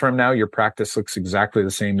 10 years from now, your practice looks exactly the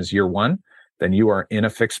same as year one, then you are in a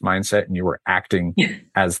fixed mindset and you are acting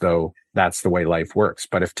as though that's the way life works.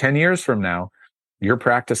 But if 10 years from now, your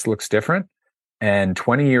practice looks different, and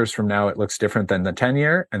 20 years from now, it looks different than the 10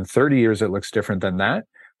 year, and 30 years, it looks different than that.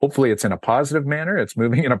 Hopefully it's in a positive manner. It's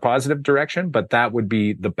moving in a positive direction, but that would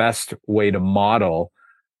be the best way to model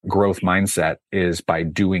growth mindset, is by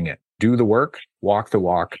doing it. Do the work, walk the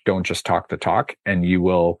walk, don't just talk the talk, and you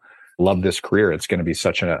will love this career. It's going to be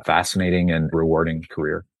such a fascinating and rewarding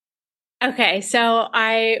career. Okay. So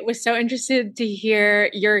I was so interested to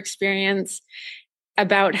hear your experience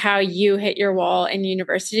about how you hit your wall in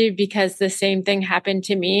university, because the same thing happened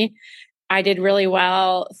to me. I did really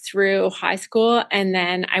well through high school, and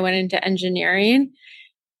then I went into engineering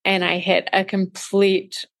and I hit a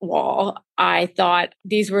complete wall. I thought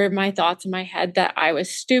these were my thoughts in my head, that I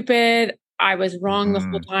was stupid. I was wrong the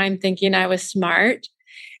whole time, thinking I was smart.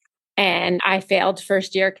 And I failed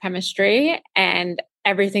first year chemistry, and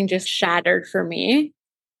everything just shattered for me.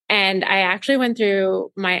 And I actually went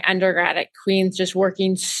through my undergrad at Queen's just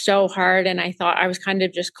working so hard. And I thought I was kind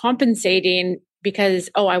of just compensating because,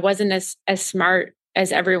 I wasn't as smart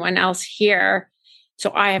as everyone else here.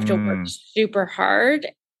 So I have to work super hard.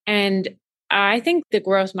 And I think the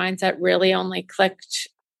growth mindset really only clicked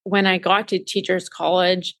when I got to teachers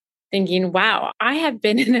college, thinking, wow, I have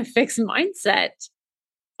been in a fixed mindset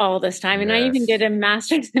all this time. And I even did a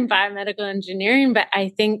master's in biomedical engineering, but I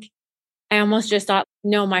think I almost just thought,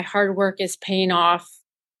 no, my hard work is paying off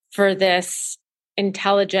for this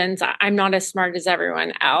intelligence. I'm not as smart as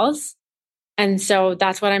everyone else. And so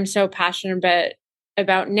that's what I'm so passionate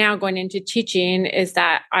about now going into teaching, is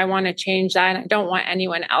that I want to change that. And I don't want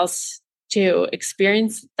anyone else to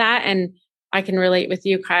experience that. And I can relate with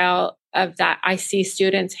you, Kyle, of that. I see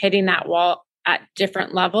students hitting that wall at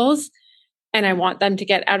different levels, and I want them to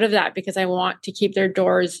get out of that because I want to keep their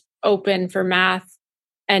doors open for math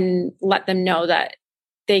and let them know that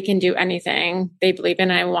they can do anything they believe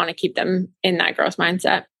in. I want to keep them in that growth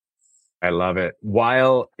mindset. I love it.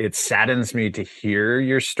 While it saddens me to hear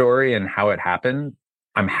your story and how it happened,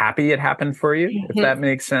 I'm happy it happened for you, if that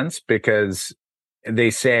makes sense, because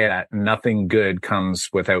they say that nothing good comes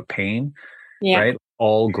without pain, right?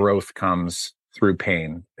 All growth comes through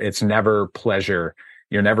pain. It's never pleasure.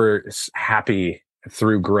 You're never happy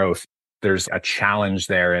through growth. There's a challenge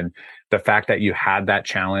there. And the fact that you had that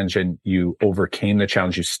challenge and you overcame the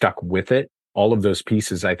challenge, you stuck with it. All of those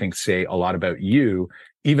pieces, I think, say a lot about you,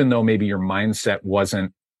 even though maybe your mindset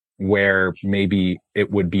wasn't where maybe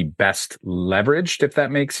it would be best leveraged, if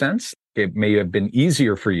that makes sense. It may have been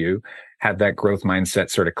easier for you had that growth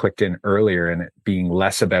mindset sort of clicked in earlier, and it being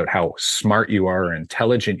less about how smart you are, or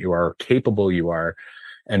intelligent you are, or capable you are,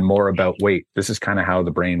 and more about, wait, this is kind of how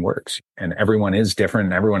the brain works. And everyone is different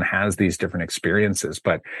and everyone has these different experiences.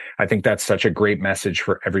 But I think that's such a great message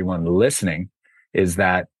for everyone listening, is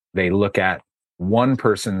that they look at one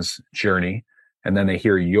person's journey and then they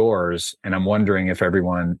hear yours. And I'm wondering if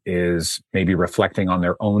everyone is maybe reflecting on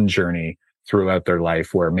their own journey throughout their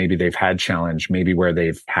life, where maybe they've had challenge, maybe where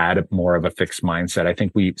they've had more of a fixed mindset. I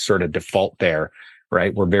think we sort of default there,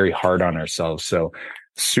 right? We're very hard on ourselves. So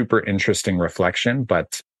super interesting reflection,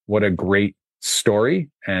 but what a great story,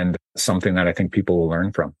 and something that I think people will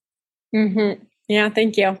learn from. Mm-hmm. Yeah.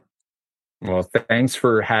 Thank you. Well, thanks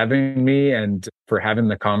for having me and for having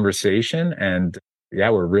the conversation. And yeah,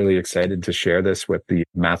 we're really excited to share this with the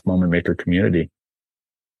Math Moment Maker community.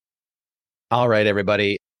 All right,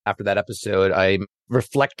 everybody. After that episode, I'm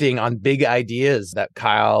reflecting on big ideas that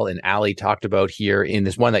Kyle and Ali talked about here in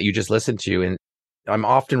this one that you just listened to. And I'm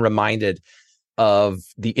often reminded of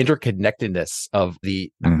the interconnectedness of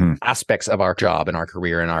the aspects of our job and our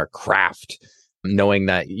career and our craft. Knowing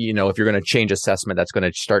that, you know, if you're going to change assessment, that's going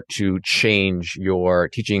to start to change your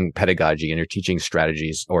teaching pedagogy and your teaching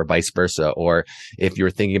strategies, or vice versa. Or if you're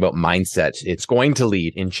thinking about mindset, it's going to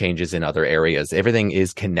lead in changes in other areas. Everything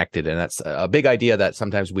is connected. And that's a big idea that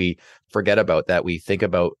sometimes we forget about, that we think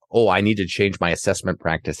about, oh, I need to change my assessment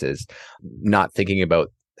practices, not thinking about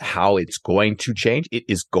how it's going to change. It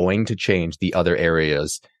is going to change the other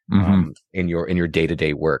areas in your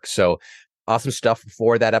day-to-day work. So awesome stuff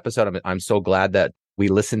for that episode. I'm so glad that we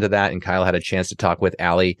listened to that and Kyle had a chance to talk with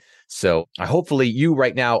Ali. So hopefully you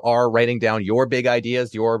right now are writing down your big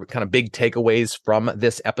ideas, your kind of big takeaways from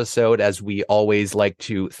this episode. As we always like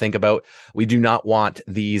to think about, we do not want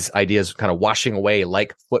these ideas kind of washing away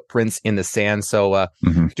like footprints in the sand. So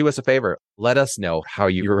do us a favor. Let us know how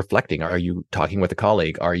you're reflecting. Are you talking with a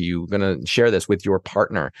colleague? Are you going to share this with your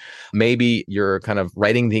partner? Maybe you're kind of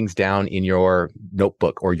writing things down in your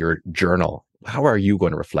notebook or your journal. How are you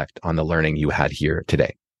going to reflect on the learning you had here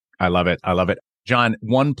today? I love it. I love it. John,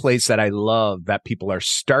 one place that I love that people are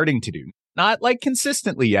starting to do, not like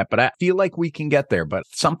consistently yet, but I feel like we can get there. But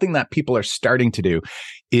something that people are starting to do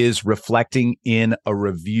is reflecting in a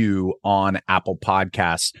review on Apple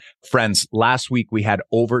Podcasts. Friends, last week we had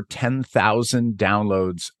over 10,000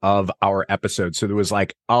 downloads of our episode. So there was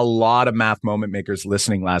like a lot of Math Moment Makers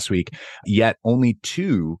listening last week, yet only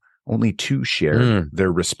two shared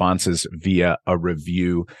their responses via a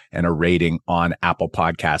review and a rating on Apple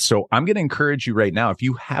Podcasts. So I'm going to encourage you right now, if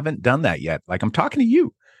you haven't done that yet, like I'm talking to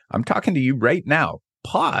you right now,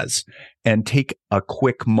 pause and take a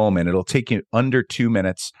quick moment. It'll take you under 2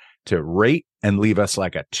 minutes to rate and leave us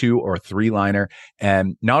like a 2 or 3 liner.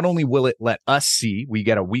 And not only will it let us see, we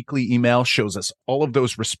get a weekly email, shows us all of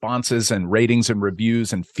those responses and ratings and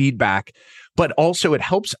reviews and feedback, but also it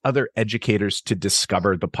helps other educators to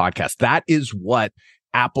discover the podcast. That is what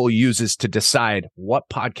Apple uses to decide what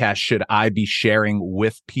podcast should I be sharing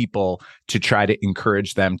with people to try to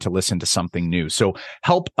encourage them to listen to something new. So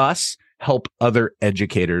help us help other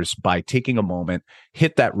educators by taking a moment,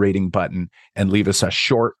 hit that rating button, and leave us a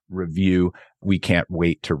short review. We can't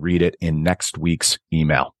wait to read it in next week's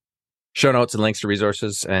email. Show notes and links to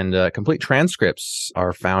resources and complete transcripts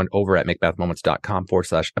are found over at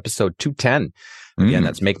makemathmoments.com/episode 210. Again,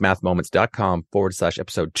 that's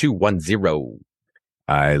makemathmoments.com/episode 210.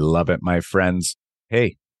 I love it, my friends.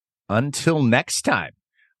 Hey, until next time,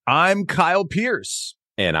 I'm Kyle Pierce.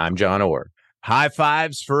 And I'm John Orr. High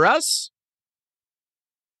fives for us.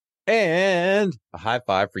 And a high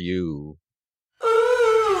five for you.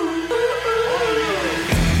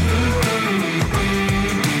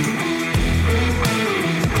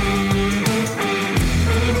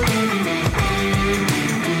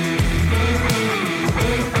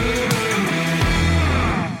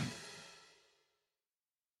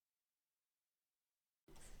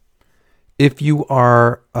 If you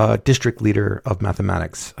are a district leader of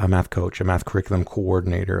mathematics, a math coach, a math curriculum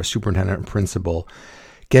coordinator, a superintendent and principal,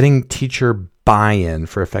 getting teacher buy-in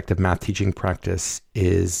for effective math teaching practice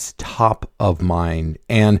is top of mind.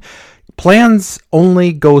 And plans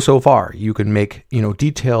only go so far. You can make,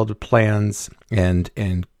 detailed plans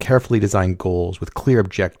and carefully designed goals with clear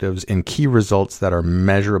objectives and key results that are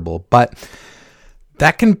measurable. But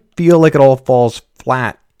that can feel like it all falls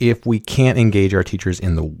flat if we can't engage our teachers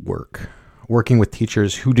in the work. Working with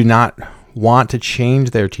teachers who do not want to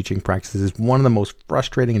change their teaching practices is one of the most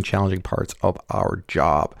frustrating and challenging parts of our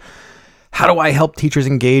job. How do I help teachers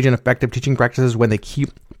engage in effective teaching practices when they keep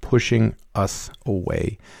pushing us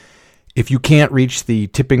away? If you can't reach the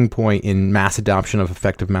tipping point in mass adoption of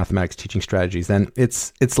effective mathematics teaching strategies, then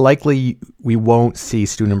it's likely we won't see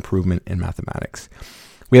student improvement in mathematics.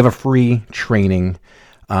 We have a free training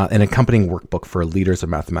and accompanying workbook for leaders of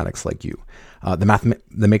mathematics like you.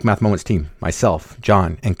 The Make Math Moments team, myself,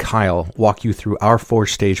 John, and Kyle walk you through our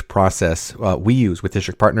 4-stage process we use with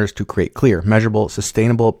district partners to create clear, measurable,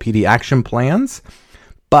 sustainable PD action plans,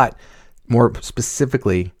 but more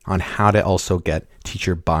specifically on how to also get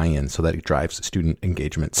teacher buy-in so that it drives student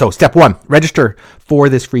engagement. So step 1, register for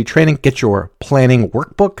this free training, get your planning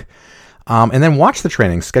workbook, and then watch the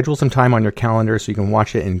training. Schedule some time on your calendar so you can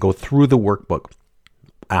watch it and go through the workbook.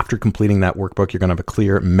 After completing that workbook, you're going to have a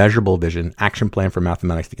clear, measurable vision, action plan for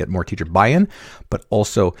mathematics to get more teacher buy-in, but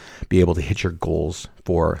also be able to hit your goals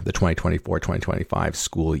for the 2024-2025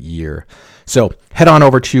 school year. So head on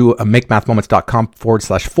over to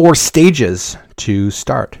makemathmoments.com/4 stages to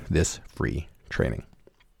start this free training.